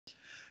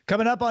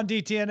Coming up on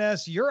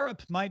DTNS,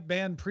 Europe might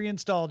ban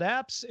pre-installed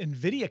apps,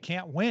 NVIDIA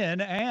can't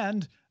win,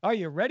 and are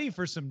you ready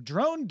for some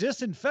drone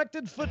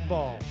disinfected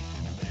football?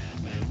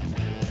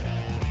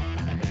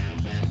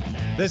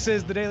 This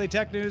is the Daily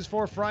Tech News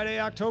for Friday,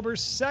 October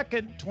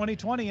 2nd,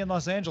 2020 in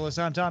Los Angeles.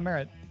 I'm Tom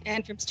Merritt.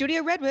 And from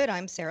Studio Redwood,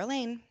 I'm Sarah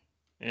Lane.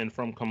 And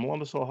from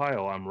Columbus,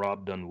 Ohio, I'm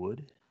Robb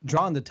Dunewood.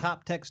 Drawing the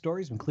top tech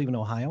stories from Cleveland,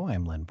 Ohio,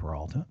 I'm Len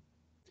Peralta.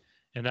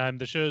 And I'm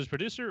the show's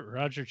producer,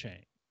 Roger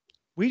Chang.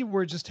 We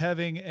were just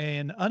having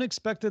an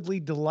unexpectedly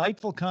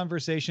delightful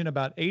conversation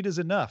about 8 is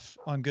enough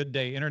on Good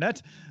Day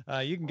Internet.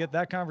 You can get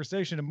that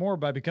conversation and more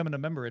by becoming a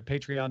member at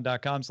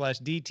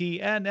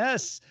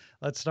patreon.com/DTNS.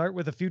 Let's start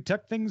with a few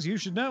tech things you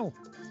should know.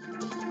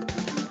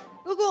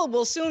 Google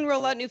will soon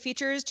roll out new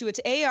features to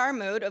its AR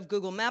mode of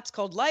Google Maps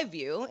called Live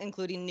View,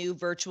 including new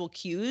visual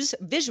cues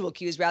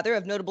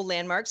of notable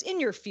landmarks in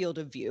your field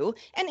of view,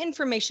 and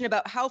information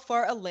about how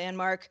far a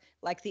landmark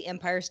like the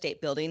Empire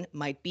State Building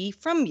might be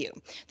from you.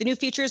 The new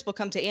features will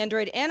come to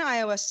Android and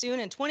iOS soon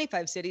in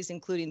 25 cities,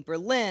 including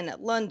Berlin,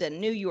 London,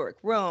 New York,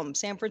 Rome,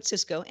 San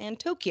Francisco, and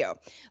Tokyo.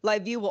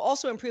 Live View will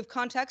also improve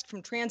context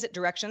from transit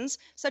directions,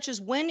 such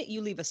as when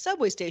you leave a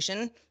subway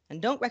station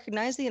and don't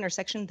recognize the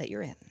intersection that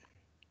you're in.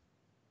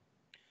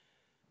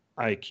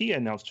 IKEA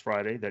announced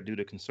Friday that due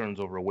to concerns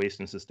over waste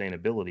and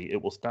sustainability,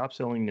 it will stop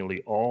selling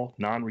nearly all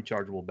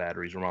non-rechargeable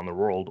batteries around the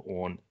world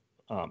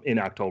in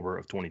October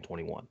of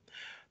 2021.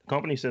 The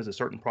company says that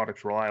certain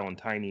products rely on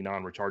tiny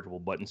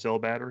non-rechargeable button cell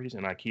batteries,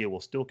 and IKEA will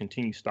still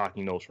continue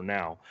stocking those for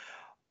now.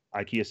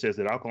 IKEA says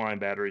that alkaline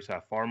batteries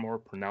have far more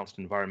pronounced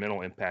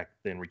environmental impact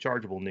than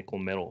rechargeable nickel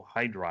metal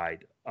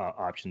hydride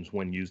options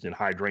when used in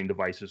high-drain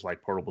devices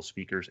like portable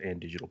speakers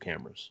and digital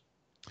cameras.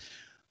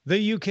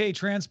 The UK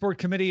Transport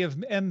Committee of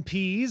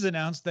MPs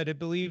announced that it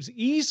believes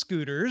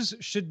e-scooters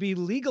should be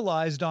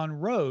legalized on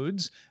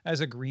roads as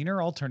a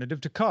greener alternative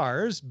to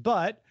cars,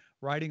 but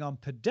riding on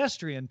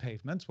pedestrian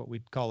pavements, what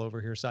we'd call over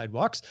here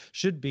sidewalks,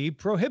 should be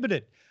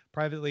prohibited.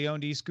 Privately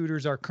owned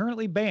e-scooters are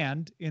currently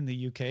banned in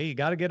the UK. You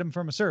got to get them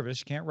from a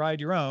service. You can't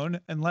ride your own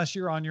unless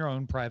you're on your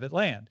own private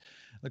land.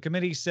 The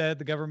committee said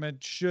the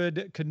government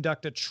should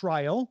conduct a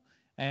trial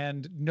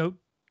and note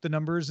the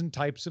numbers and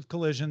types of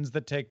collisions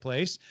that take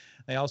place.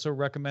 They also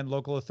recommend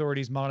local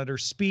authorities monitor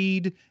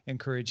speed,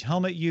 encourage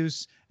helmet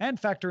use, and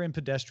factor in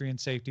pedestrian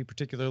safety,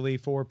 particularly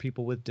for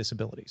people with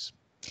disabilities.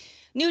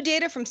 New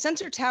data from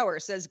Sensor Tower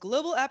says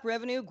global app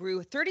revenue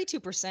grew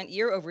 32%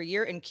 year over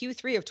year in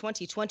Q3 of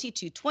 2020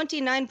 to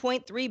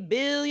 $29.3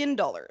 billion.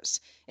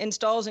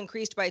 Installs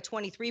increased by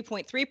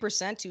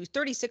 23.3% to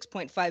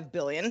 36.5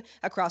 billion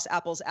across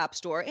Apple's App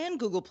Store and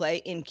Google Play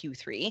in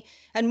Q3.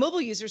 And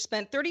mobile users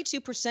spent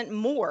 32%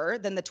 more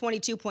than the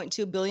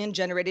 22.2 billion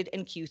generated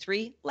in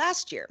Q3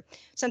 last year.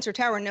 Sensor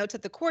Tower notes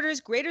that the quarter's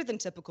greater than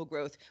typical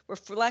growth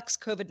reflects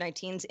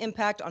COVID-19's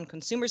impact on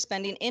consumer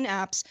spending in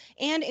apps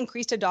and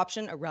increased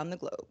adoption around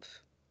the globe.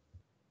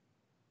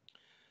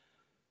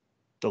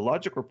 The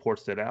Logic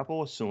reports that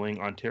Apple is suing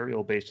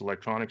Ontario-based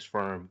electronics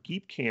firm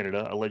Geep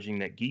Canada, alleging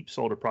that Geep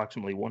sold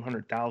approximately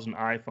 100,000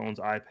 iPhones,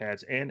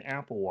 iPads, and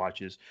Apple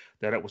Watches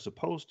that it was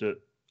supposed to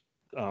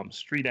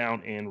strip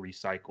down and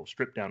recycle.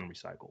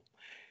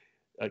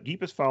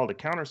 Geep has filed a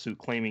countersuit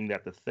claiming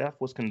that the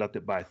theft was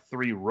conducted by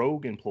 3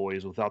 rogue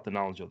employees without the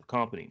knowledge of the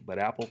company, but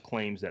Apple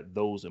claims that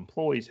those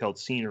employees held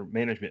senior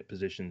management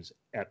positions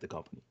at the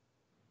company.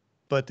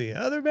 But the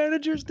other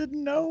managers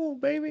didn't know,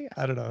 baby.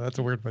 I don't know. That's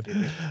a weird one.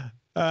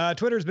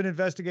 Twitter's been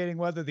investigating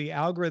whether the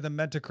algorithm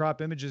meant to crop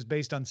images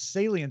based on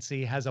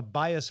saliency has a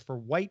bias for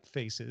white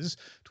faces.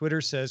 Twitter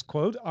says,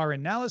 quote, "Our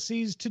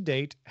analyses to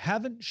date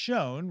haven't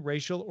shown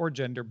racial or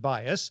gender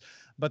bias,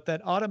 but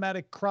that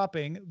automatic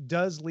cropping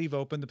does leave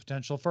open the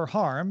potential for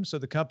harm. So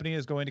the company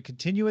is going to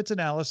continue its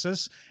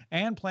analysis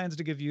and plans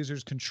to give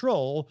users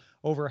control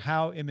over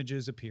how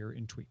images appear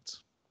in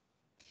tweets."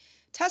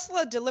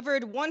 Tesla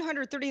delivered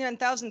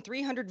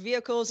 139,300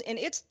 vehicles in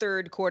its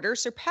third quarter,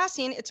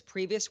 surpassing its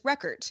previous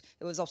record.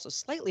 It was also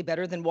slightly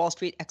better than Wall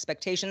Street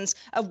expectations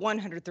of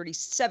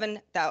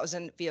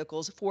 137,000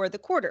 vehicles for the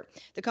quarter.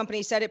 The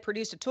company said it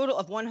produced a total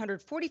of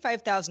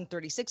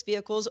 145,036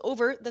 vehicles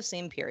over the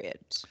same period.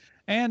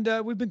 And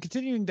we've been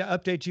continuing to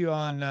update you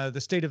on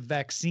the state of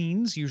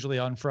vaccines, usually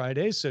on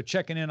Fridays. So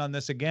checking in on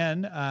this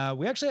again.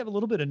 We actually have a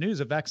little bit of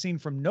news. A vaccine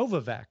from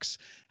Novavax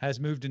has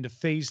moved into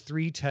phase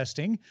 3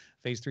 testing.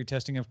 Phase 3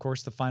 testing, of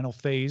course, the final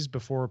phase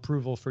before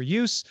approval for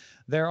use.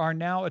 There are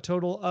now a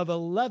total of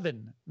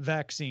 11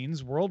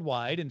 vaccines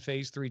worldwide in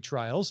phase 3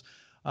 trials.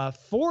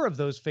 4 of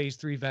those phase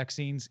 3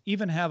 vaccines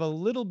even have a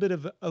little bit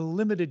of a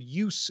limited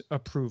use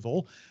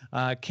approval.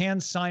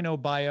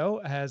 CanSino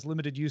Bio has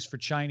limited use for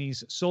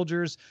Chinese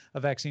soldiers. A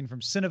vaccine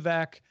from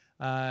Sinovac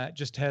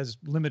just has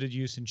limited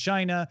use in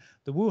China.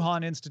 The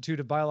Wuhan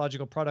Institute of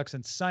Biological Products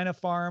and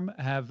Sinopharm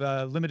have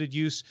limited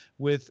use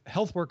with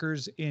health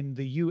workers in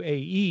the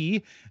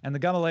UAE, and the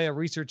Gamaleya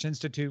Research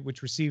Institute,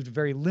 which received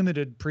very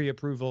limited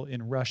pre-approval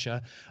in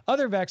Russia.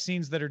 Other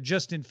vaccines that are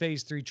just in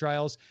phase 3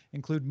 trials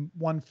include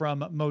one from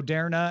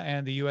Moderna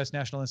and the U.S.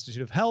 National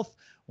Institute of Health,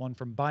 one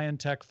from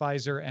BioNTech,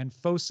 Pfizer, and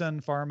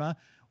Fosun Pharma,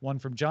 one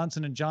from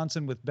Johnson &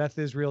 Johnson with Beth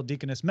Israel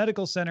Deaconess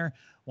Medical Center,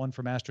 one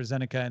from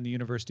AstraZeneca and the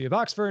University of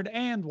Oxford,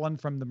 and one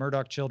from the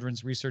Murdoch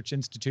Children's Research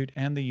Institute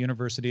and the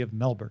University of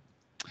Melbourne.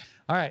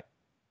 All right,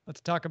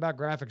 let's talk about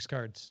graphics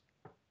cards.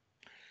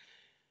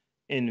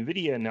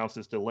 NVIDIA announced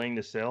it's delaying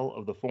the sale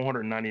of the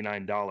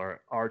 $499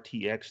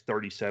 RTX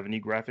 3070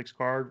 graphics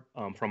card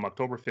from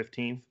October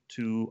 15th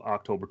to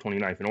October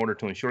 29th in order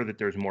to ensure that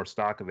there's more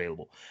stock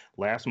available.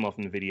 Last month,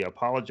 NVIDIA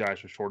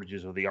apologized for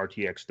shortages of the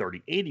RTX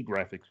 3080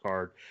 graphics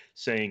card,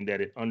 saying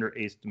that it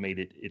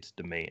underestimated its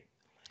demand.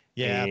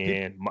 Yeah.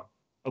 And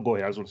go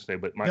ahead. I was going to say,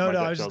 but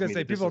I was just going to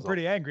say, people are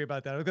pretty angry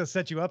about that. I was going to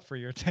set you up for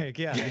your take.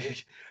 Yeah.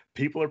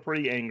 People are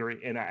pretty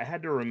angry. And I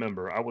had to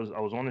remember, I was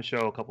on the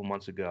show a couple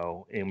months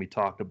ago, and we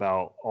talked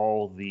about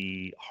all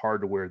the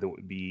hardware that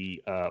would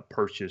be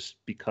purchased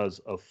because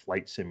of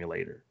Flight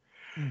Simulator.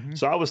 Mm-hmm.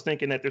 So I was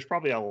thinking that there's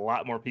probably a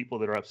lot more people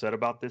that are upset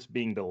about this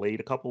being delayed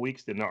a couple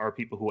weeks than there are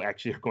people who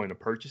actually are going to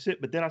purchase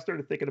it. But then I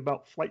started thinking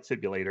about Flight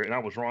Simulator, and I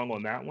was wrong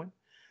on that one.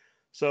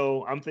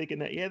 So I'm thinking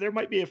that, yeah, there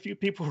might be a few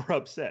people who are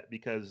upset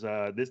because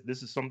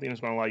this is something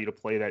that's going to allow you to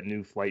play that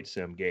new flight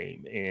sim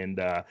game. And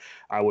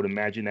I would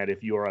imagine that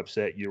if you are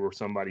upset, you are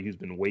somebody who's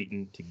been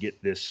waiting to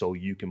get this so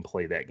you can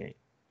play that game.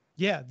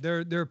 Yeah,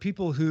 there are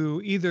people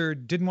who either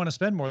didn't want to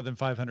spend more than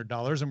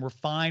 $500 and were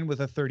fine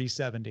with a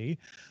 3070,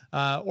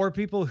 or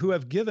people who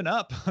have given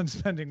up on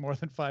spending more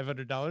than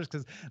 $500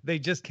 because they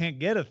just can't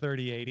get a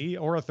 3080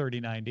 or a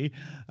 3090,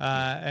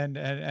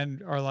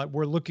 and are like,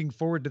 we're looking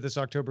forward to this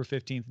October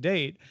 15th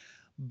date.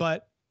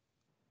 But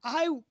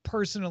I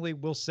personally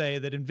will say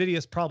that NVIDIA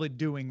is probably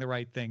doing the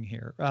right thing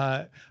here.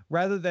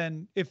 Rather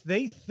than, if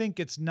they think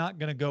it's not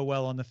going to go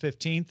well on the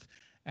 15th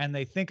and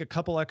they think a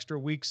couple extra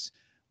weeks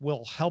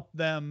will help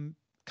them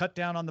cut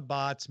down on the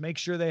bots, make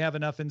sure they have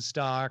enough in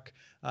stock,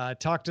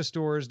 talk to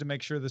stores to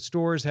make sure the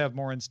stores have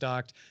more in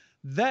stock,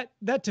 that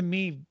to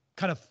me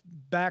kind of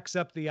backs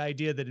up the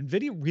idea that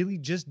NVIDIA really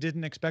just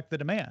didn't expect the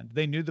demand.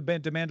 They knew the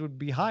demand would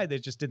be high. They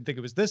just didn't think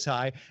it was this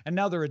high. And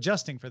now they're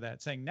adjusting for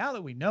that, saying, now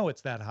that we know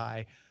it's that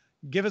high,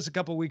 give us a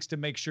couple of weeks to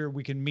make sure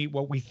we can meet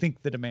what we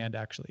think the demand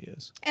actually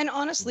is. And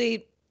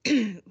honestly,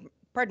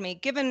 pardon me,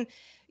 given,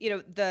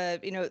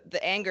 the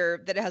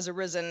anger that has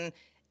arisen,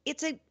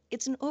 it's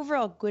an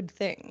overall good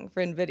thing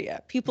for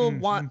NVIDIA. People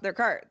want their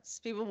cards.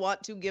 People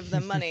want to give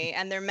them money,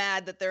 and they're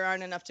mad that there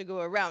aren't enough to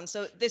go around.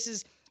 So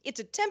it's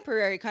a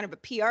temporary kind of a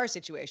PR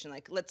situation.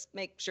 Like, let's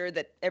make sure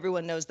that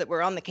everyone knows that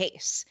we're on the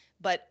case.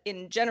 But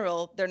in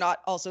general, they're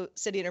not also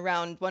sitting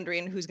around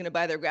wondering who's going to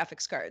buy their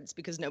graphics cards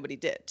because nobody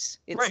did.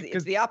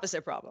 It's the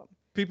opposite problem.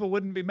 People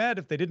wouldn't be mad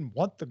if they didn't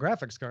want the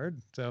graphics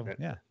card. So,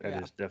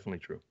 that is definitely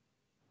true.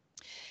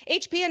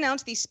 HP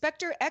announced the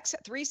Spectre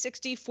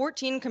X360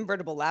 14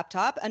 convertible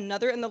laptop,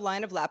 another in the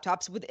line of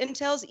laptops with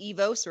Intel's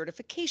Evo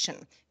certification.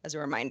 As a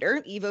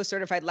reminder, Evo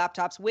certified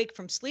laptops wake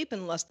from sleep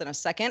in less than a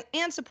second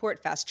and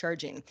support fast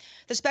charging.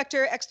 The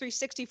Spectre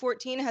X360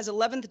 14 has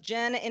 11th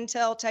gen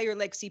Intel Tiger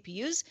Lake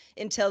CPUs,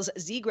 Intel's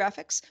Z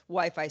graphics,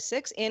 Wi-Fi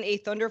 6, and a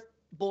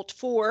Thunderbolt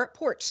 4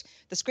 port.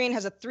 The screen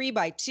has a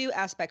 3:2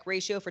 aspect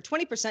ratio for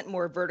 20%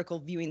 more vertical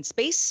viewing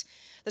space.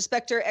 The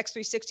Spectre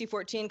X360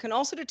 14 can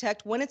also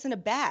detect when it's in a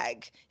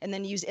bag and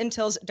then use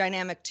Intel's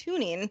dynamic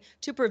tuning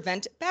to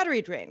prevent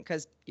battery drain,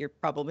 because you're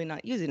probably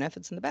not using it if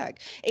it's in the bag.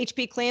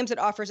 HP claims it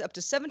offers up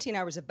to 17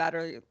 hours of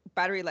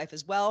battery life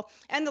as well,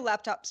 and the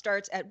laptop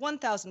starts at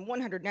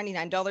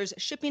 $1,199,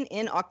 shipping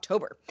in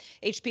October.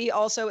 HP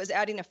also is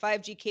adding a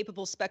 5G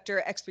capable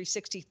Spectre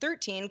X360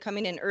 13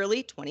 coming in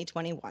early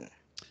 2021.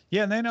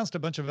 Yeah, and they announced a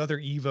bunch of other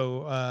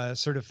Evo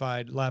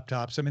certified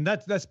laptops. I mean,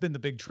 that's been the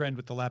big trend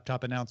with the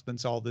laptop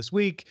announcements all this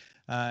week.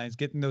 Is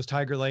getting those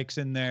Tiger Lakes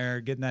in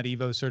there, getting that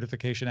Evo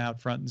certification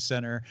out front and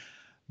center.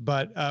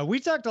 But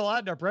we talked a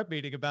lot in our prep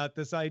meeting about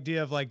this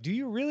idea of, like, do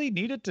you really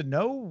need it to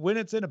know when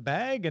it's in a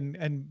bag?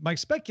 And my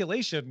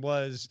speculation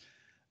was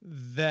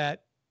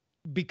that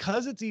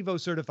because it's Evo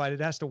certified,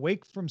 it has to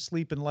wake from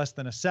sleep in less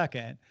than a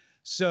second.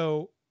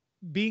 So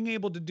being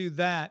able to do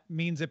that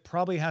means it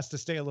probably has to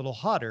stay a little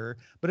hotter.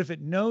 But if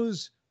it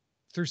knows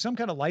through some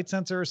kind of light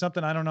sensor or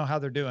something, I don't know how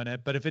they're doing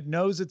it, but if it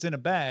knows it's in a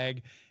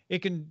bag, it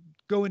can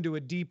go into a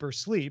deeper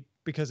sleep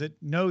because it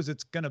knows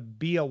it's going to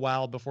be a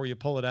while before you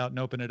pull it out and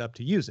open it up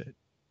to use it.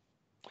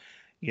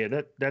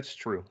 Yeah, that's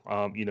true.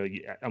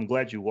 I'm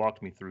glad you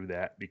walked me through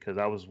that, because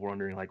I was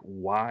wondering, like,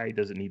 why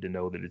does it need to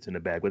know that it's in a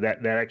bag? But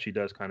that actually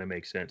does kind of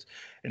make sense.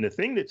 And the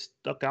thing that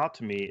stuck out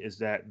to me is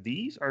that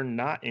these are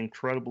not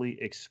incredibly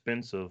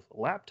expensive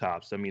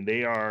laptops. I mean,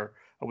 they are,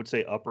 I would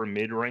say, upper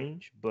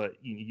mid-range, but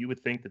you would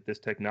think that this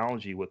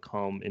technology would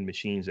come in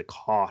machines that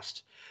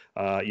cost,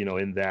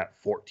 in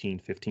that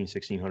 $1,400, $1,500,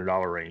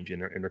 $1,600 range, and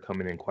they're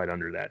coming in quite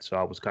under that. So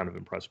I was kind of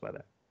impressed by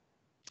that.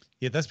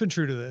 Yeah, that's been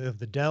true to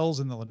the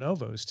Dells and the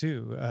Lenovo's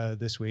too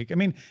this week. I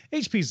mean,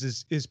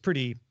 HP's is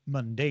pretty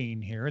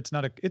mundane here. It's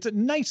a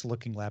nice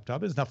looking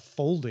laptop. It's not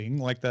folding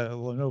like the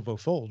Lenovo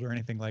Fold or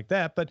anything like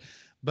that, but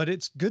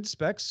it's good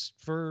specs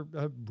for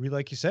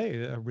like you say,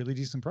 a really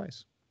decent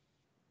price.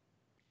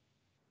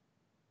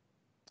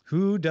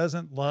 Who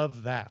doesn't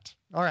love that?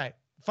 All right,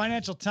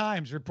 Financial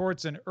Times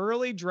reports an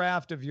early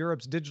draft of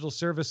Europe's Digital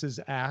Services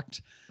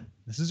Act.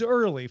 This is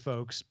early,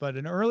 folks, but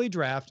an early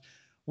draft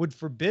would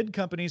forbid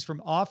companies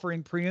from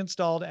offering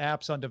pre-installed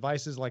apps on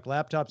devices like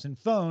laptops and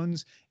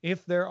phones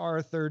if there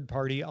are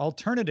third-party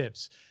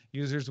alternatives.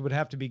 Users would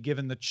have to be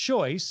given the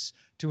choice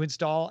to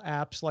install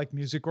apps like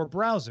music or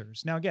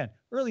browsers. Now, again,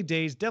 early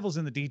days, devil's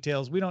in the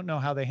details. We don't know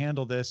how they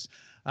handle this,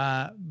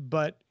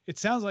 but it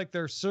sounds like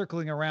they're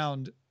circling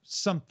around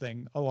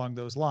something along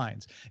those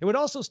lines. It would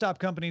also stop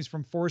companies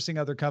from forcing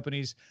other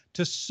companies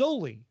to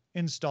solely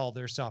install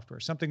their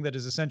software, something that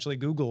is essentially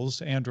Google's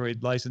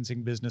Android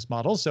licensing business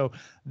model. So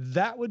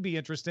that would be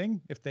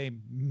interesting if they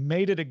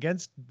made it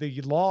against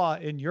the law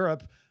in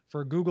Europe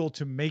for Google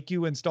to make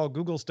you install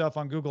Google stuff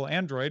on Google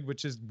Android,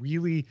 which is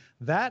really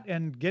that,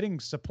 and getting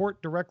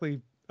support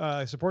directly,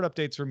 support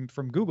updates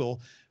from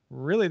Google,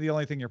 really the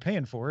only thing you're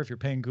paying for if you're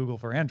paying Google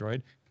for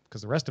Android,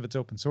 because the rest of it's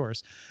open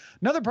source.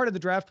 Another part of the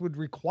draft would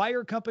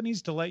require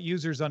companies to let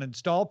users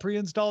uninstall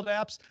pre-installed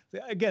apps.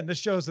 Again, this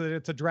shows that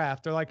it's a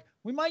draft. They're like,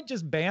 we might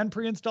just ban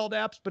pre-installed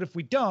apps, but if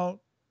we don't,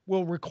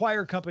 we'll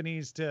require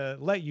companies to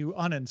let you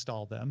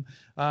uninstall them.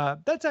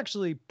 That's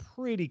actually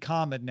pretty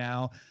common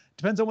now.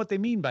 Depends on what they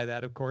mean by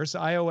that, of course.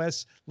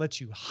 iOS lets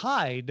you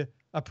hide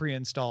a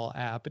pre-install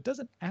app. It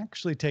doesn't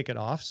actually take it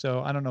off,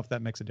 so I don't know if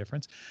that makes a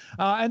difference.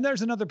 And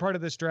there's another part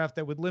of this draft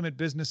that would limit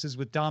businesses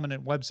with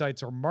dominant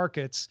websites or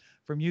markets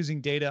from using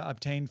data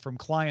obtained from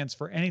clients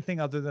for anything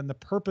other than the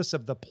purpose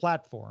of the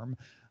platform.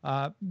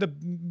 The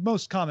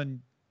most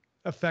common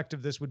effect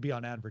of this would be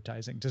on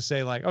advertising, to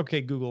say like, okay,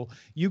 Google,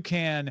 you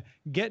can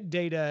get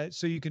data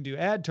so you can do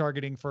ad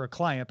targeting for a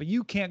client, but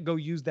you can't go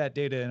use that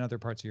data in other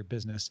parts of your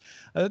business.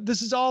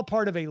 This is all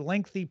part of a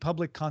lengthy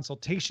public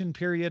consultation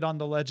period on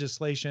the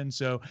legislation.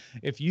 So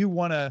if you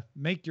want to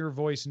make your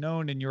voice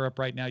known in Europe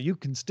right now, you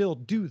can still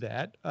do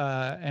that.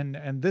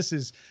 And this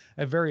is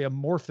a very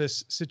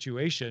amorphous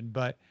situation,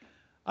 but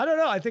I don't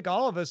know. I think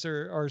all of us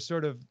are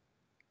sort of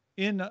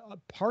in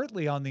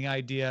partly on the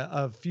idea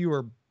of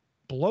fewer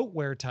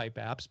bloatware type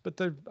apps, but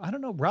I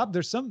don't know, Rob,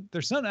 there's some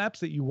apps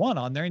that you want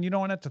on there and you don't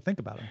want to have to think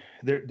about them.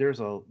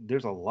 There's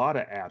a lot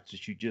of apps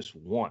that you just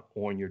want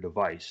on your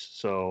device.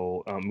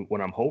 So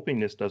what I'm hoping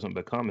this doesn't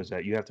become is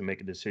that you have to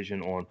make a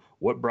decision on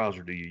what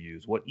browser do you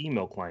use, what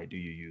email client do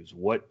you use,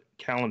 what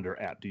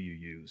calendar app do you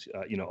use,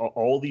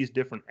 all these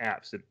different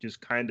apps that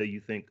just kind of you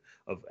think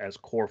of as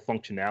core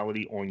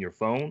functionality on your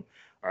phone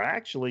are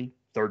actually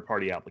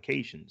third-party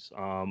applications,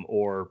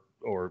 or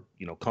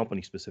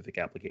company specific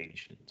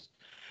applications.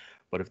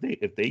 But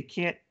if they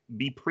can't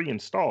be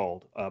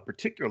pre-installed,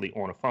 particularly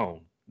on a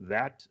phone,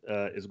 that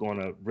is going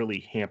to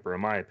really hamper,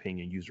 in my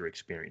opinion, user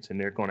experience. And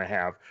they're going to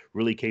have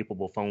really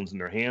capable phones in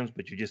their hands,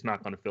 but you're just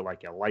not going to feel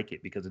like you like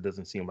it because it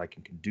doesn't seem like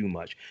it can do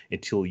much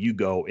until you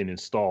go and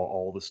install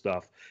all the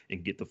stuff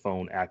and get the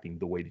phone acting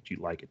the way that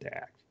you'd like it to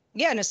act.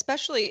 Yeah, and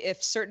especially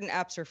if certain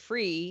apps are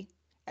free,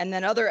 and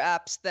then other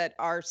apps that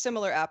are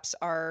similar apps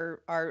are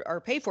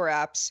pay-for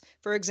apps.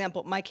 For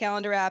example, my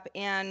calendar app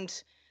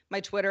and my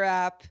Twitter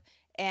app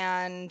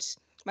and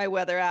my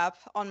weather app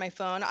on my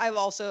phone.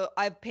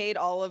 I've paid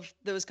all of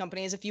those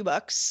companies a few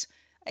bucks,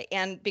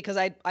 and because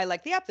I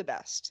like the app the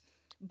best.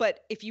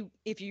 But if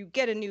you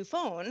get a new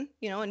phone,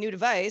 a new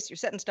device, you're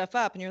setting stuff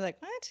up and you're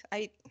like, what?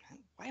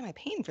 Why am I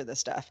paying for this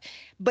stuff?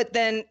 But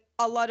then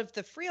a lot of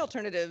the free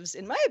alternatives,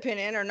 in my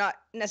opinion, are not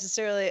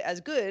necessarily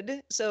as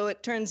good. So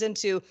it turns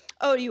into,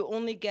 oh, you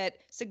only get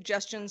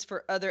suggestions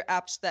for other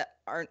apps that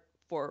aren't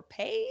for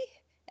pay.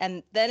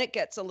 And then it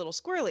gets a little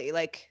squirrely,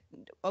 like,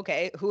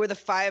 okay, who are the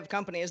 5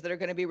 companies that are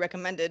going to be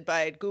recommended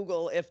by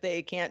Google if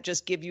they can't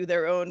just give you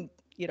their own,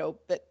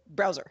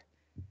 browser?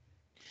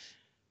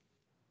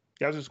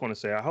 I was just going to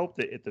say, I hope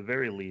that at the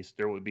very least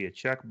there would be a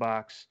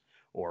checkbox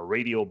or a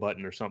radio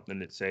button or something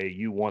that say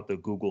you want the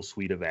Google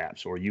suite of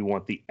apps or you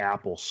want the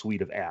Apple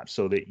suite of apps,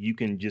 so that you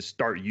can just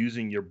start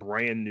using your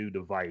brand new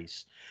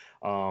device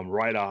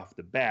right off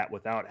the bat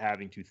without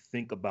having to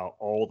think about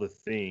all the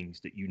things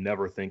that you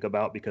never think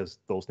about because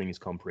those things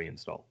come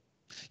pre-installed.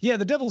 Yeah,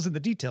 the devil's in the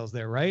details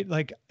there, right?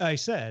 Like I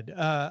said,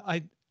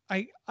 I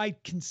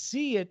can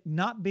see it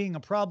not being a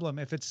problem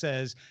if it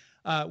says,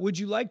 would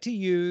you like to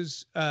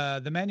use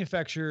the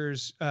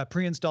manufacturer's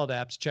pre-installed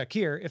apps? Check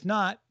here. If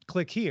not,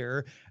 click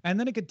here. And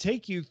then it could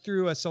take you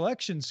through a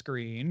selection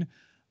screen.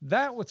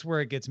 That's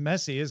where it gets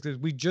messy, is because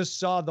we just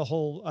saw the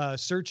whole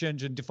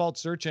default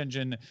search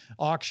engine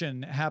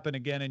auction happen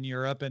again in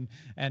Europe, and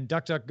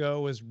DuckDuckGo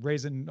was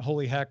raising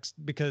holy hecks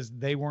because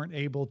they weren't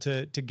able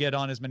to get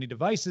on as many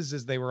devices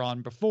as they were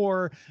on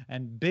before,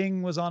 and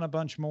Bing was on a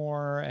bunch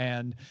more,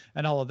 and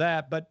all of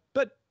that. But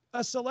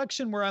a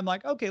selection where I'm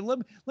like, okay, let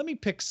me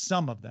pick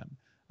some of them.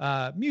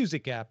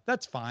 Music app,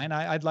 that's fine.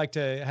 I'd like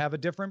to have a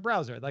different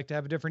browser. I'd like to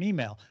have a different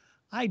email.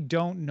 I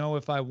don't know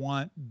if I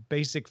want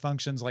basic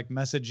functions like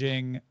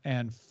messaging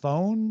and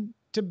phone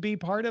to be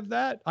part of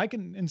that. I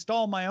can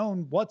install my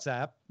own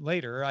WhatsApp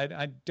later.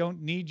 I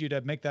don't need you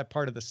to make that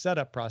part of the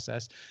setup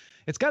process.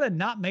 It's got to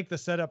not make the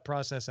setup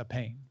process a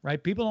pain,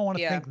 right? People don't want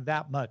to think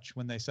that much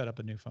when they set up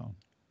a new phone.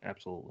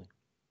 Absolutely.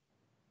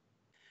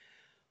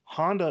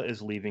 Honda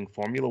is leaving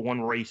Formula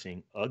One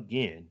racing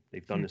again.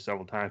 They've done this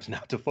several times now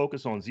to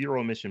focus on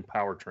zero emission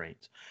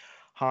powertrains.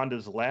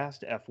 Honda's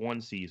last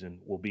F1 season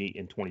will be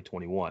in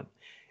 2021.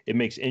 It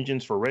makes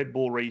engines for Red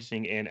Bull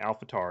Racing and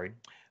AlphaTauri.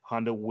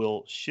 Honda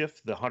will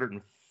shift the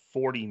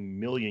 140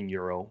 million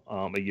euro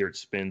a year it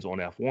spends on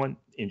F1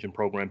 engine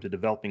program to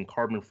developing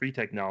carbon-free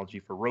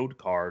technology for road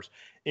cars,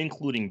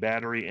 including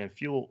battery and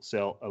fuel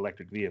cell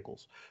electric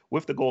vehicles,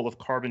 with the goal of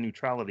carbon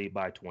neutrality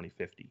by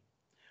 2050.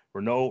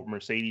 Renault,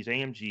 Mercedes,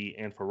 AMG,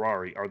 and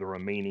Ferrari are the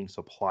remaining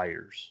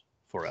suppliers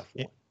for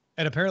F1.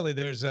 And apparently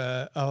there's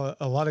a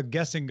lot of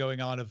guessing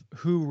going on of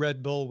who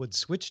Red Bull would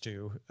switch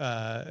to,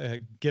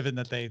 given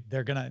that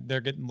they're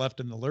getting left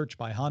in the lurch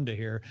by Honda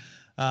here.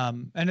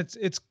 And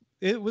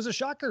it was a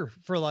shocker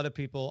for a lot of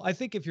people. I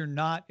think if you're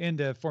not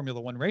into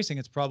Formula One racing,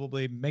 it's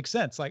probably makes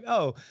sense. Like,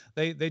 oh,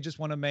 they just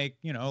want to make,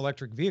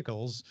 electric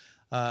vehicles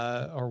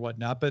or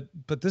whatnot.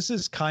 But this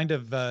is kind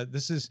of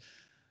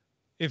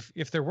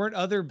if there weren't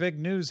other big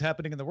news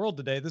happening in the world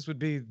today, this would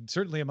be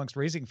certainly amongst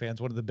racing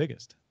fans one of the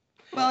biggest.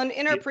 Well,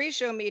 in our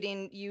pre-show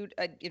meeting,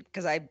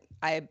 because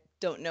I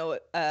don't know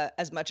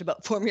as much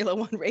about Formula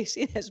One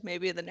racing as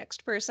maybe the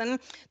next person,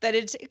 that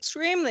it's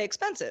extremely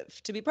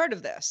expensive to be part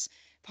of this.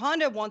 If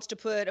Honda wants to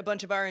put a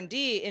bunch of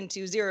R&D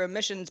into zero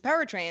emissions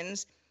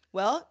powertrains,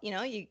 well,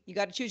 you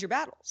got to choose your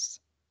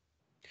battles.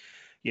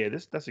 Yeah,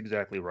 that's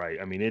exactly right.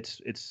 I mean,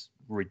 it's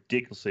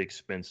ridiculously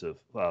expensive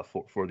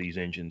for these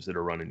engines that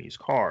are running these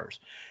cars.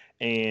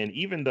 And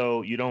even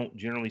though you don't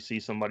generally see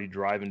somebody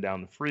driving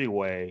down the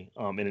freeway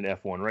in an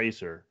F1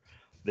 racer,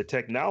 the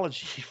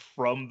technology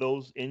from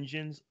those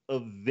engines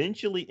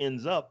eventually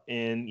ends up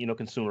in,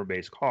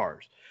 consumer-based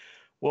cars.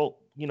 Well,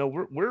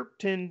 we're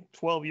 10,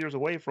 12 years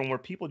away from where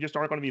people just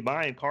aren't going to be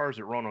buying cars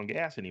that run on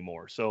gas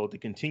anymore. So to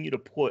continue to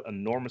put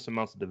enormous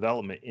amounts of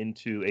development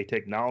into a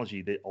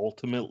technology that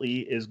ultimately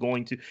it's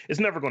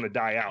never going to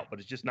die out, but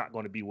it's just not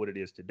going to be what it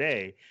is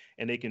today.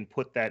 And they can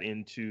put that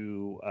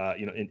into,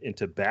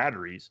 into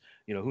batteries.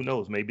 Who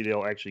knows? Maybe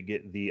they'll actually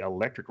get the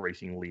electric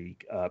racing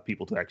league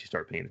people to actually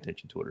start paying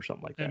attention to it or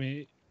something like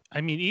that. I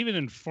mean, even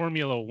in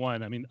Formula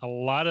One, a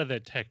lot of the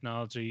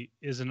technology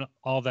isn't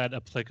all that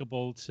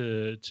applicable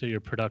to your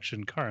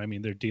production car.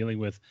 They're dealing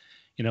with,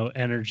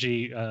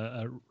 energy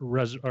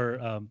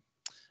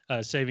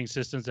saving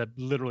systems that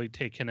literally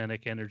take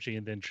kinetic energy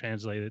and then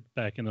translate it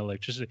back into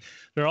electricity.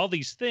 There are all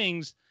these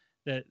things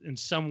that in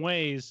some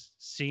ways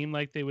seem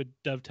like they would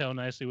dovetail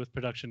nicely with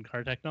production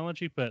car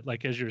technology. But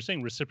like, as you were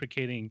saying,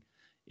 reciprocating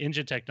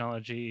engine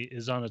technology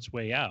is on its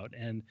way out,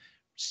 and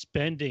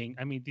spending,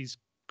 these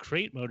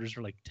crate motors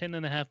are like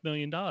 $10.5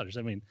 million.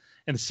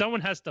 And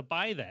someone has to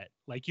buy that.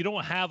 Like, you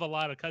don't have a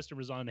lot of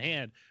customers on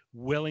hand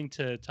willing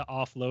to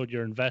offload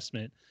your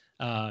investment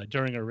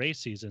during a race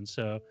season.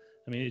 So,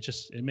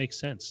 it makes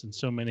sense in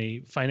so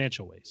many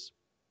financial ways.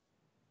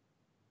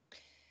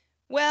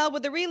 Well,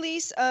 with the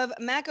release of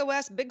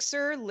macOS Big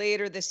Sur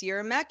later this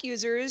year, Mac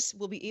users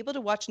will be able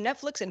to watch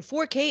Netflix in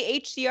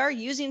 4K HDR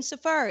using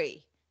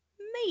Safari.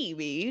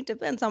 Maybe.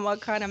 Depends on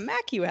what kind of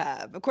Mac you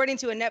have. According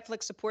to a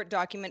Netflix support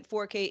document,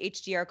 4K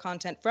HDR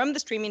content from the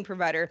streaming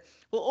provider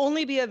will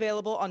only be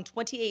available on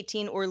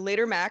 2018 or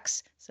later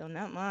Macs, so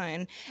not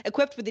mine,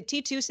 equipped with the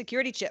T2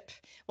 security chip.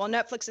 While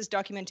Netflix's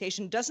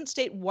documentation doesn't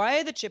state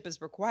why the chip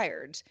is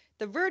required,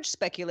 The Verge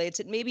speculates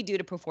it may be due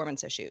to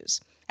performance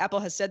issues. Apple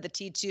has said the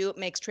T2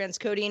 makes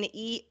transcoding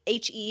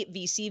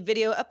HEVC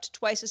video up to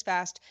twice as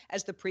fast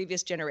as the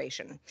previous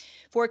generation.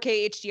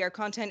 4K HDR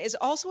content is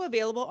also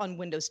available on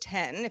Windows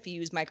 10 if you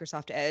use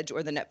Microsoft Edge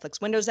or the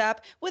Netflix Windows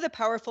app with a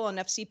powerful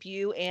enough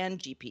CPU and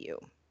GPU.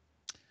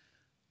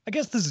 I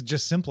guess this is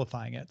just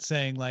simplifying it,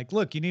 saying like,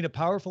 look, you need a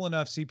powerful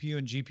enough CPU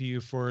and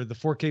GPU for the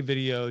 4K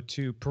video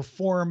to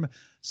perform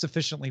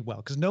sufficiently well,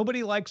 because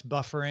nobody likes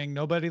buffering,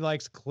 nobody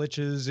likes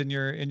glitches in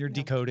your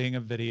decoding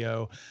of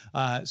video.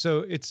 So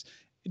it's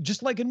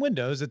just like in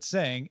Windows, it's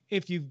saying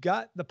if you've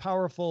got the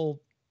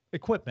powerful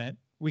equipment,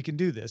 we can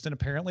do this. And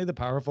apparently the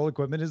powerful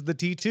equipment is the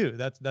T2.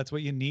 That's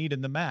what you need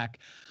in the Mac.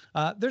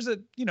 There's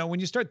when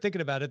you start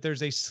thinking about it,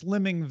 there's a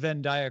slimming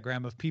Venn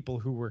diagram of people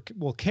who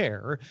will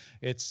care.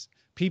 It's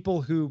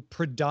people who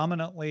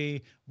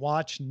predominantly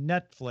watch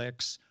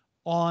Netflix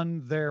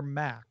on their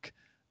Mac.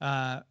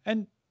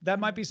 And that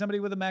might be somebody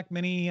with a Mac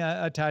Mini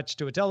attached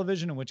to a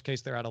television, in which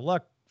case they're out of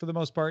luck for the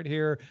most part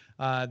here.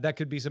 That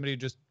could be somebody who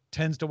just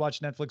tends to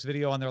watch Netflix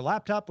video on their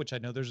laptop, which I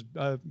know there's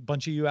a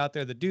bunch of you out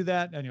there that do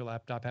that, and your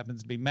laptop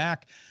happens to be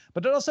Mac.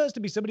 But it also has to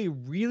be somebody who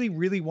really,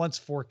 really wants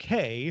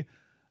 4K,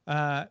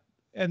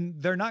 and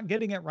they're not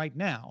getting it right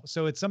now.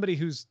 So it's somebody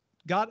who's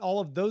got all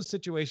of those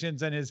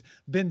situations and has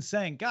been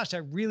saying, gosh, I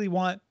really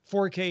want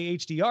 4K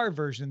HDR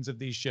versions of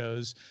these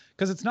shows,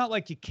 because it's not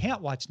like you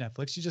can't watch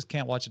Netflix. You just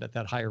can't watch it at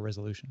that higher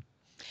resolution.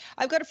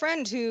 I've got a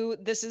friend who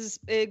this is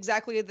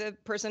exactly the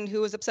person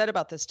who was upset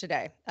about this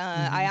today.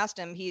 I asked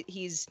him, he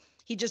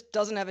just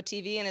doesn't have a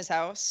TV in his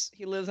house.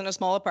 He lives in a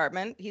small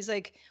apartment. He's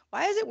like,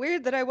 why is it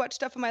weird that I watch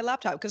stuff on my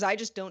laptop? Because I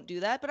just don't do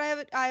that. But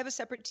I have a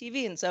separate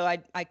TV. And so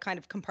I kind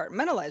of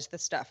compartmentalize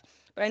this stuff.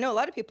 But I know a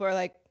lot of people are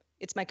like,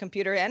 It's my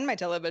computer and my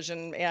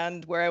television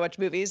and where I watch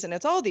movies, and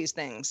it's all these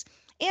things.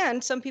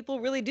 And some people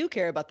really do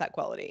care about that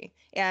quality.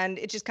 And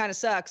it just kind of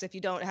sucks if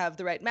you don't have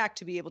the right Mac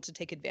to be able to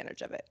take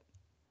advantage of it.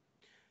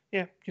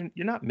 Yeah,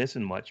 you're not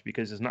missing much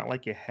because it's not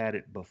like you had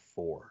it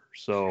before.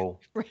 So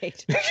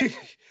Right.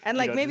 And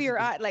like maybe your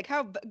eye, like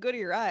how good are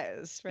your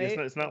eyes, right?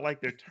 It's not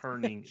like they're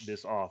turning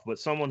this off. But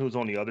someone who's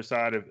on the other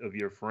side of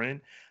your friend,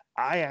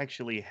 I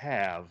actually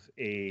have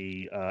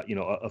a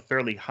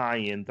fairly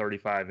high-end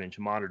 35-inch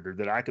monitor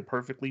that I could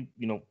perfectly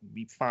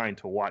be fine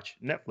to watch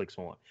Netflix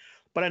on.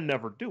 But I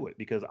never do it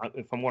because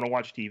if I'm going to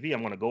watch TV,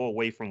 I'm going to go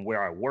away from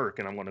where I work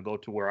and I'm going to go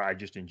to where I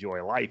just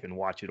enjoy life and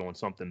watch it on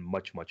something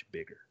much, much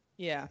bigger.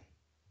 Yeah.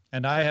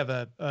 And I have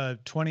a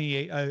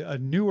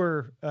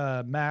newer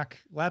Mac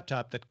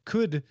laptop that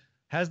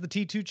has the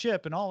T2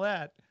 chip and all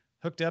that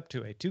hooked up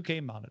to a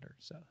 2K monitor.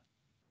 So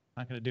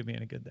not going to do me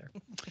any good there.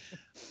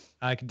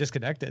 I can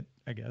disconnect it,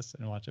 I guess,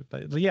 and watch it.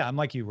 But yeah, I'm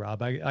like you,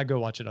 Rob. I go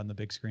watch it on the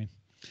big screen.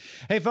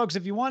 Hey, folks,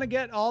 if you want to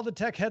get all the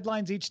tech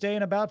headlines each day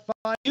in about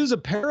 5, use a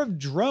pair of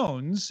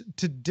drones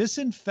to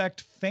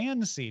disinfect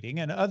fan seating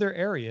and other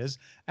areas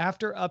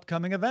after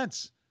upcoming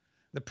events.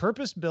 The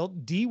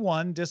purpose-built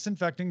D1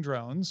 disinfecting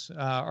drones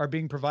are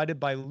being provided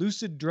by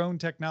Lucid Drone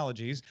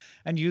Technologies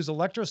and use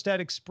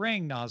electrostatic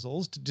spraying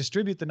nozzles to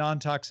distribute the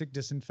non-toxic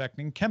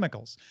disinfecting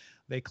chemicals.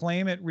 They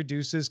claim it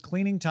reduces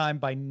cleaning time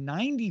by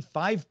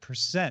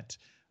 95%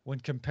 when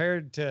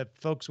compared to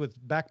folks with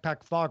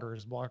backpack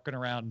foggers walking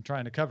around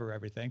trying to cover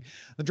everything.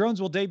 The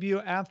drones will debut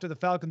after the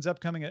Falcons'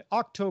 upcoming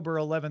October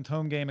 11th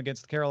home game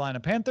against the Carolina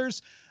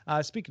Panthers.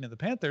 Speaking of the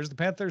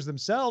Panthers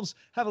themselves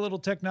have a little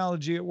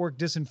technology at work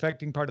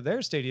disinfecting part of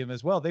their stadium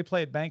as well. They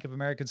play at Bank of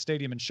America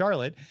Stadium in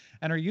Charlotte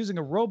and are using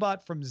a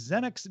robot from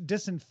Xenix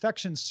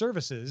Disinfection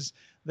Services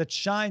that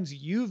shines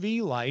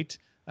UV light.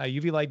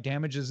 UV light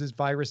damages his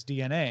virus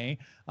DNA.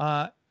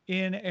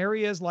 In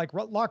areas like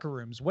locker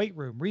rooms, weight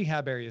room,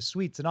 rehab areas,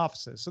 suites, and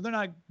offices. So they're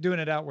not doing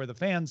it out where the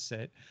fans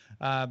sit,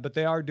 but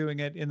they are doing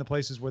it in the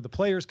places where the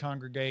players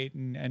congregate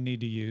and need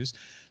to use.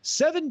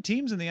 7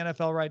 teams in the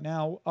NFL right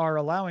now are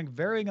allowing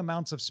varying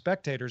amounts of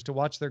spectators to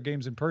watch their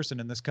games in person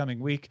in this coming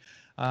week,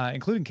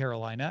 including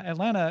Carolina.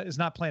 Atlanta is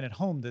not playing at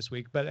home this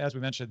week, but as we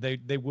mentioned,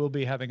 they will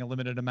be having a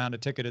limited amount of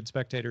ticketed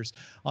spectators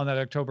on that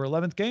October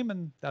 11th game,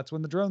 and that's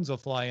when the drones will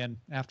fly in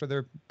after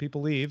their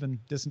people leave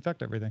and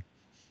disinfect everything.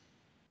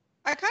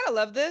 I kind of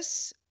love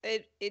this.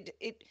 I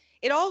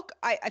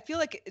feel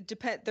like it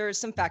depends. There's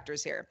some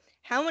factors here.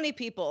 How many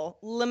people,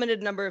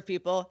 limited number of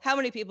people, how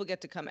many people get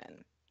to come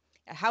in?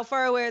 How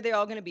far away are they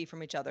all going to be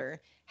from each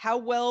other? How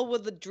well will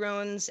the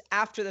drones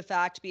after the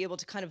fact be able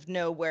to kind of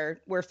know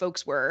where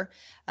folks were?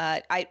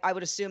 I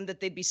would assume that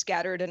they'd be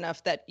scattered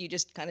enough that you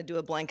just kind of do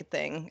a blanket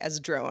thing as a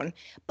drone.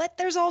 But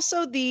there's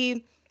also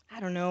I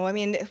don't know. I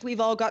mean, we've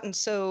all gotten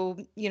so,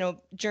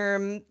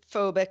 germ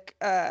phobic,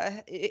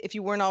 if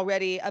you weren't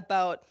already,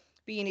 about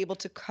being able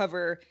to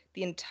cover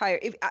the entire.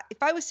 If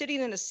I was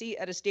sitting in a seat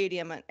at a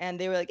stadium and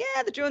they were like,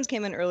 yeah, the drones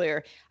came in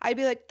earlier, I'd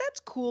be like, that's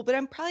cool, but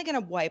I'm probably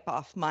going to wipe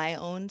off my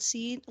own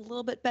seat a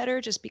little bit better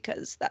just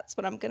because that's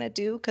what I'm going to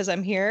do because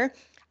I'm here.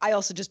 I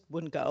also just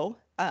wouldn't go.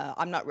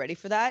 I'm not ready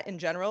for that in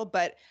general,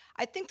 but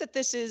I think that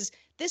this is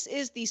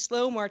the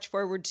slow march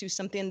forward to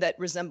something that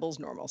resembles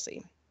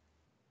normalcy.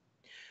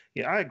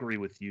 Yeah, I agree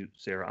with you,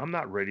 Sarah. I'm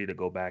not ready to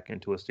go back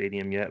into a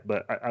stadium yet,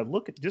 but I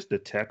look at just the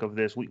tech of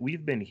this.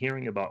 We've been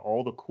hearing about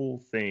all the cool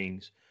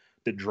things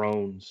that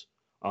drones,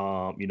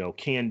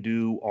 can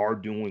do, are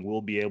doing,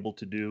 will be able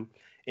to do.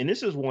 And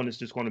this is one that's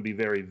just going to be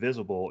very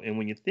visible. And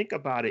when you think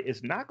about it,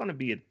 it's not going to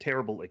be a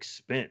terrible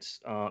expense,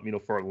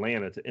 for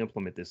Atlanta to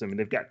implement this. I mean,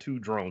 they've got 2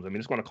 drones. I mean,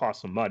 it's going to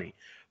cost some money,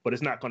 but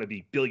it's not going to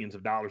be billions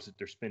of dollars that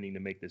they're spending to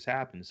make this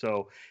happen.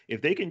 So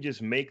if they can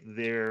just make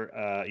their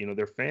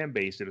fan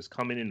base that is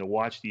coming in to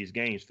watch these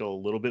games feel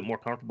a little bit more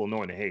comfortable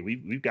knowing that, hey,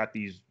 we've got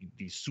these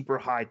super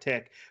high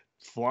tech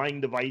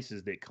flying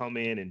devices that come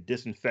in and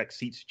disinfect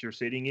seats that you're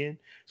sitting in,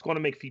 it's going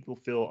to make people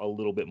feel a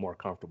little bit more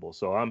comfortable.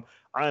 So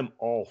I'm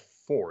all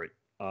for it.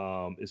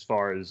 As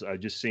far as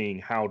just seeing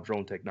how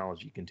drone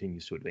technology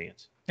continues to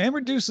advance. And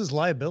reduces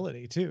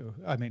liability too.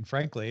 I mean,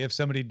 frankly, if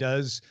somebody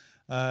does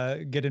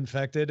get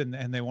infected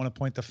and they want to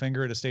point the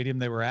finger at a stadium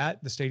they were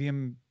at, the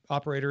stadium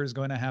operator is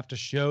going to have to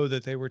show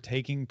that they were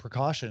taking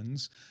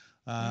precautions,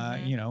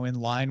 in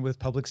line with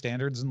public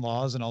standards and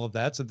laws and all of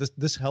that. So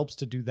this helps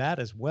to do that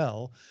as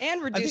well.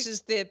 And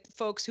reduces the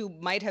folks who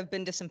might have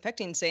been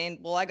disinfecting saying,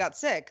 well, I got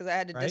sick because I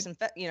had to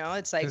disinfect,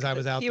 it's like, because I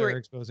was out there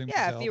exposing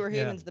myself. Fewer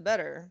humans, the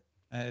better.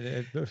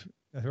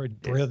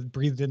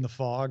 Breathed in the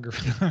fog or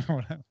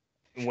whatever.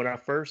 When I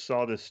first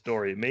saw this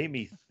story, it made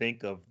me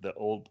think of the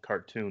old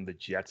cartoon, The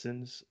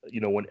Jetsons.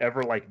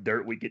 Whenever like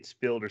dirt would get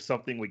spilled or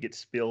something would get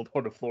spilled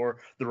on the floor,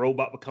 the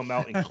robot would come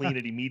out and clean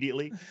it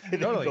immediately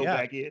and then go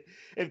back in.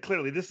 And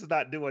clearly this is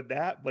not doing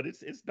that, but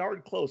it's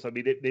darn close. I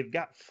mean, they've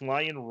got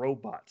flying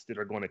robots that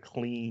are going to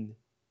clean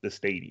the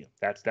stadium.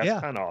 That's kind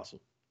of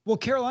awesome. Well,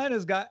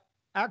 Carolina's got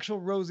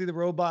actual Rosie the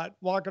robot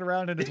walking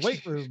around in its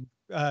weight room,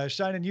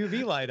 shining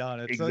UV light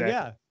on it. Exactly. So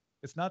yeah.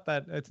 It's not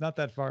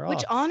that far Which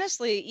off.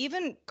 honestly,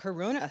 even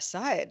Corona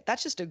aside,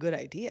 that's just a good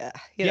idea.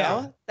 You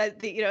know,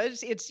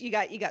 it's you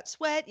got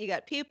sweat, you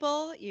got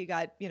people, you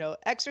got,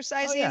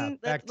 exercising. Oh yeah,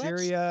 Let's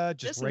bacteria,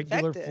 just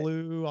regular disinfect it.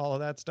 flu, all of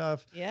that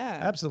stuff. Yeah.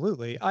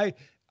 Absolutely. I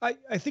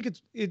think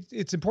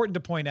it's important to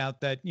point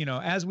out that,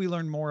 as we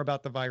learn more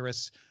about the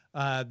virus,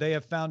 they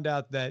have found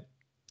out that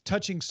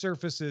touching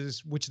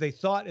surfaces, which they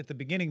thought at the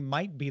beginning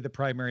might be the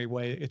primary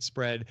way it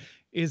spread,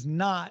 is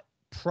not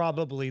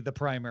probably the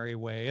primary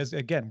way. As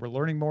again, we're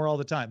learning more all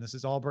the time. This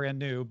is all brand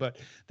new, but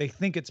they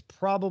think it's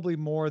probably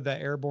more the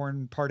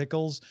airborne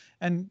particles,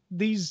 and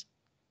these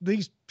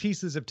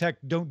pieces of tech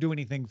don't do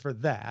anything for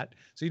that.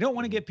 So you don't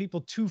want to get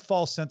people too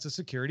false sense of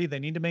security. They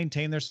need to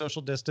maintain their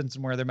social distance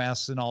and wear their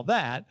masks and all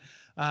that.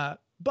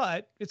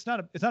 But it's not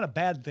a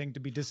bad thing to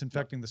be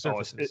disinfecting the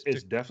surfaces.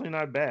 It's definitely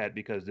not bad,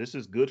 because this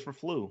is good for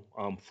flu.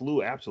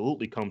 Flu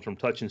absolutely comes from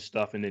touching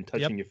stuff and then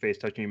touching your face,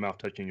 touching your mouth,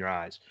 touching your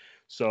eyes.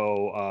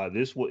 So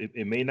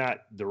it may not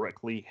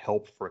directly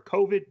help for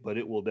COVID, but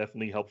it will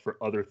definitely help for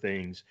other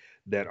things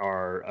that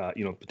are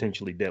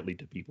potentially deadly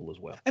to people as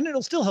well. And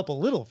it'll still help a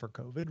little for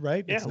COVID,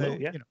 right? Yeah,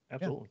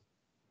 absolutely.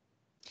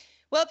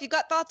 Well, if you've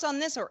got thoughts on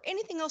this or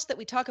anything else that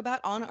we talk about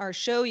on our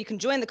show, you can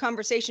join the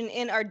conversation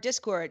in our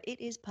Discord. It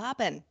is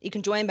poppin'. You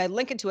can join by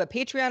linking to a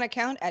Patreon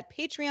account at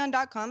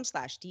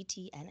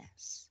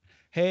patreon.com/DTNS.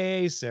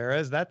 Hey, Sarah,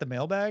 is that the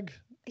mailbag?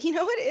 You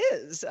know, it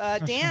is.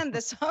 Dan, the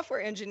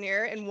software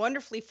engineer in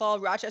wonderfully fall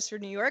Rochester,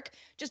 New York,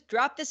 just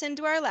dropped this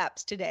into our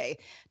laps today.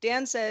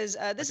 Dan says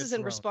this is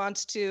in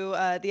response to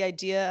the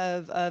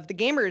idea of the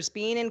gamers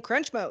being in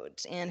crunch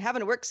mode and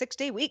having to work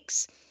 6-day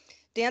weeks.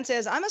 Dan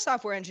says, I'm a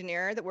software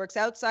engineer that works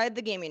outside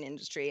the gaming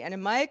industry, and in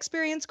my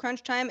experience,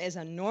 crunch time is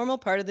a normal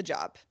part of the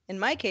job. In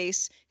my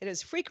case, it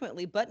is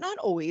frequently, but not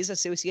always,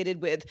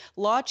 associated with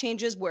law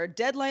changes where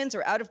deadlines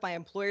are out of my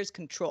employer's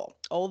control,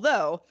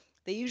 although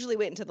they usually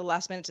wait until the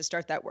last minute to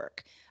start that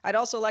work. I'd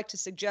also like to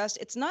suggest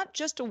it's not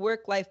just a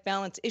work-life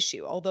balance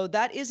issue, although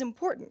that is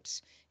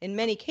important. In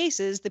many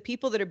cases, the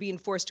people that are being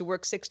forced to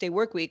work 6-day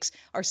work weeks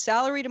are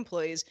salaried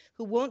employees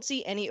who won't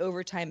see any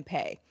overtime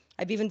pay.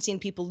 I've even seen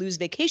people lose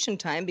vacation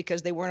time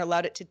because they weren't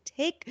allowed to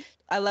take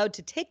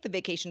the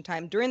vacation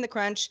time during the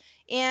crunch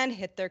and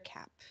hit their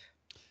cap.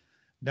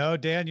 No,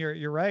 Dan,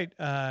 you're right.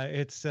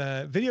 It's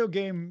video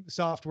game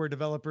software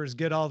developers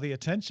get all the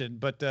attention,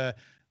 but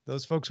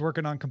those folks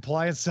working on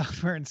compliance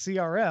software and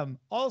CRM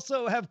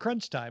also have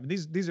crunch time.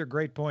 These are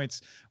great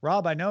points.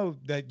 Rob, I know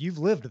that you've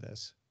lived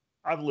this.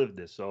 I've lived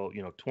this. So,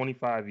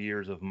 25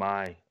 years of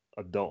my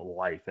adult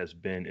life has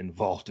been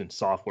involved in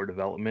software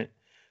development.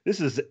 This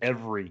is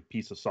every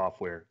piece of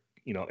software.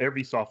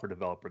 Every software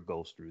developer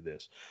goes through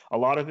this. A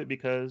lot of it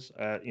because,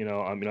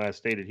 as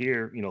stated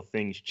here,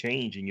 things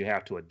change and you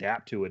have to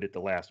adapt to it at the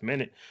last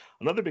minute.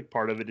 Another big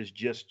part of it is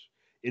just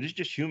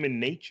human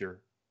nature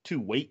to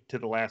wait to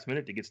the last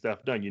minute to get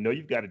stuff done.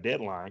 You've got a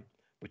deadline,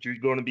 but you're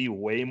going to be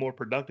way more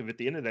productive at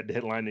the end of that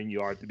deadline than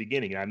you are at the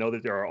beginning. And I know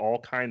that there are all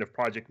kinds of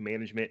project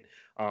management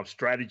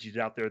strategies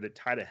out there that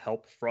try to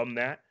help from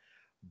that.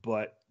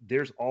 But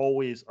there's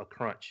always a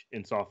crunch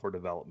in software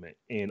development.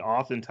 And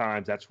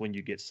oftentimes that's when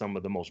you get some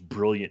of the most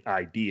brilliant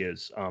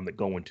ideas that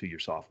go into your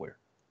software.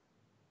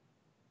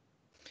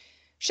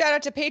 Shout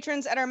out to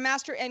patrons at our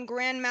master and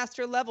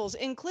grandmaster levels,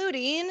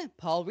 including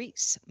Paul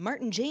Reese,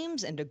 Martin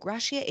James, and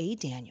DeGracia A.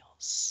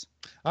 Daniels.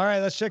 All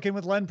right, let's check in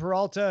with Len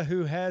Peralta,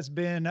 who has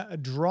been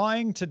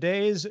drawing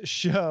today's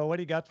show. What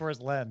do you got for us,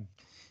 Len?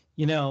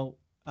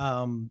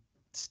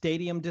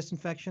 Stadium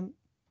disinfection,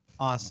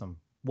 awesome.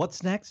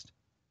 What's next?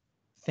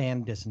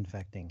 Fan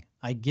disinfecting.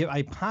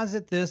 I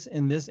posit this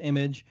in this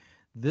image.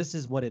 This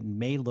is what it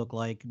may look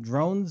like.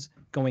 Drones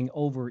going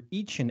over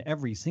each and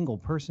every single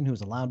person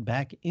who's allowed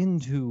back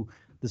into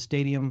the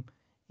stadium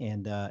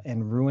and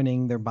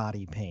ruining their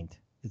body paint.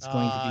 It's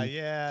going to be.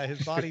 Yeah,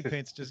 his body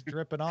paint's just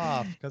dripping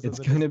off because it's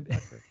going to be.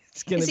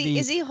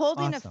 Is he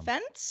holding awesome. a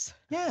fence?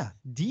 Yeah,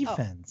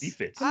 defense.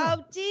 Defense.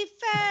 Oh,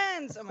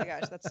 defense! Oh my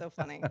gosh, that's so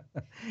funny.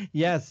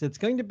 Yes, it's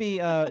going to be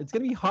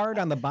hard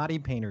on the body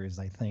painters,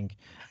 I think,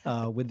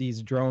 with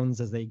these drones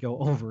as they go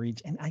over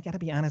each. And I got to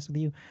be honest with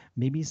you,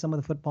 maybe some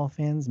of the football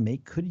fans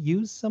could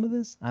use some of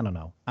this. I don't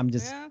know. I'm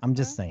just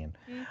saying.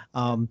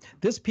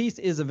 This piece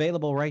is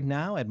available right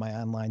now at my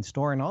online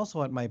store and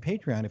also at my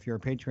Patreon. If you're a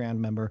Patreon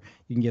member,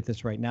 you can get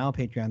this right now,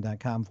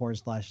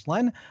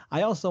 patreon.com/Len.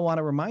 I also want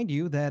to remind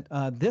you that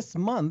this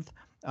month,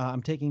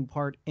 I'm taking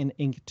part in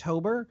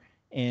Inktober,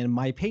 and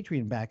my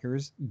Patreon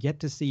backers get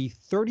to see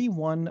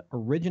 31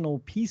 original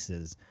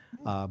pieces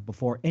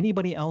before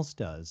anybody else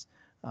does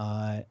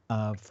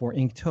for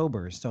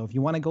Inktober. So if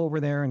you want to go over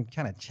there and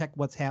kind of check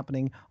what's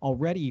happening,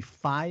 already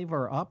 5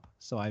 are up.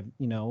 So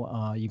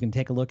you can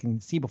take a look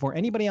and see before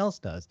anybody else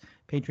does.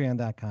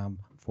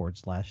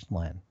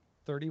 Patreon.com/Len.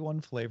 31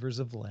 flavors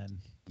of Len.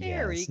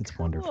 Very yes, it's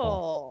cool.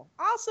 Wonderful.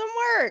 Awesome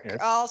work. Yes.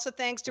 Also,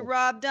 thanks to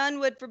Robb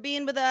Dunewood for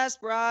being with us.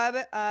 Rob,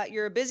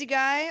 you're a busy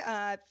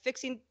guy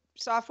fixing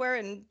software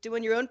and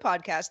doing your own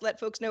podcast. Let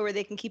folks know where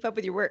they can keep up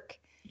with your work.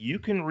 You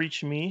can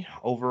reach me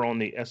over on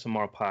the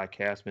SMR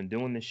podcast. Been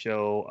doing this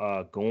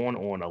show going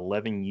on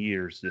 11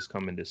 years this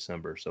coming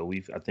December. So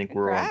I think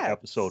we're on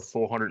episode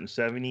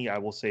 470. I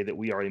will say that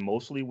we are a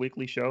mostly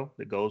weekly show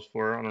that goes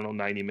for, I don't know,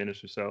 90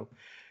 minutes or so.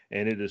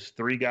 And it is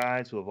 3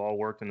 guys who have all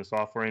worked in the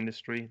software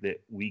industry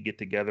that we get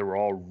together. We're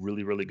all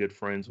really, really good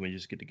friends. We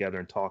just get together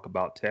and talk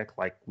about tech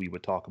like we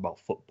would talk about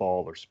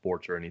football or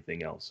sports or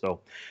anything else.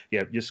 So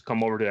yeah, just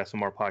come over to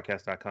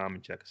smrpodcast.com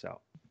and check us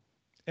out.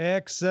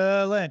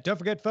 Excellent. Don't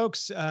forget,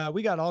 folks,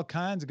 we got all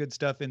kinds of good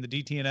stuff in the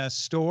DTNS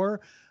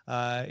store.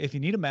 If you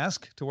need a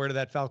mask to wear to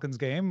that Falcons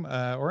game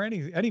or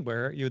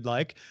anywhere you'd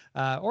like,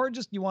 or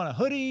just you want a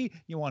hoodie,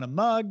 you want a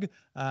mug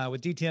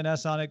with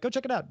DTNS on it, go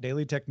check it out,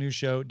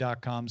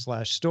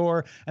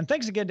 dailytechnewsshow.com/store. And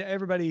thanks again to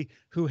everybody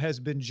who has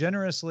been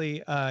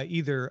generously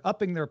either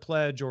upping their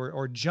pledge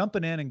or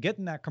jumping in and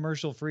getting that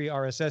commercial-free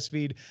RSS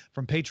feed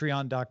from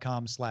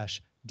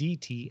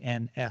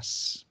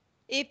patreon.com/DTNS.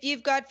 If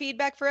you've got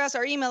feedback for us,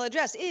 our email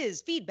address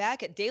is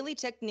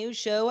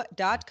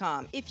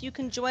feedback@dailytechnewsshow.com. If you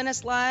can join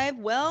us live,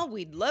 well,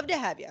 we'd love to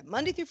have you.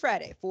 Monday through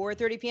Friday,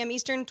 4:30 p.m.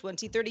 Eastern,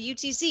 2030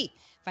 UTC.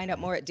 Find out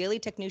more at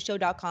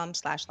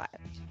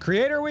dailytechnewsshow.com/live.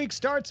 Creator Week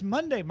starts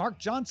Monday. Mark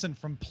Johnson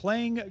from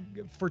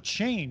Playing for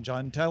Change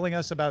on telling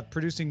us about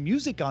producing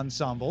music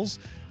ensembles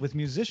with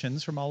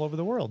musicians from all over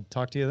the world.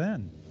 Talk to you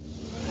then.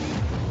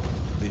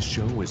 This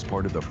show is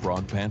part of the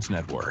Frog Pants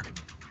Network.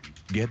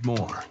 Get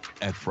more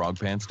at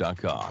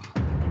frogpants.com.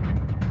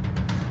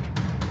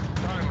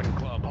 Diamond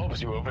Club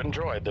hopes you have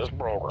enjoyed this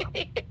program.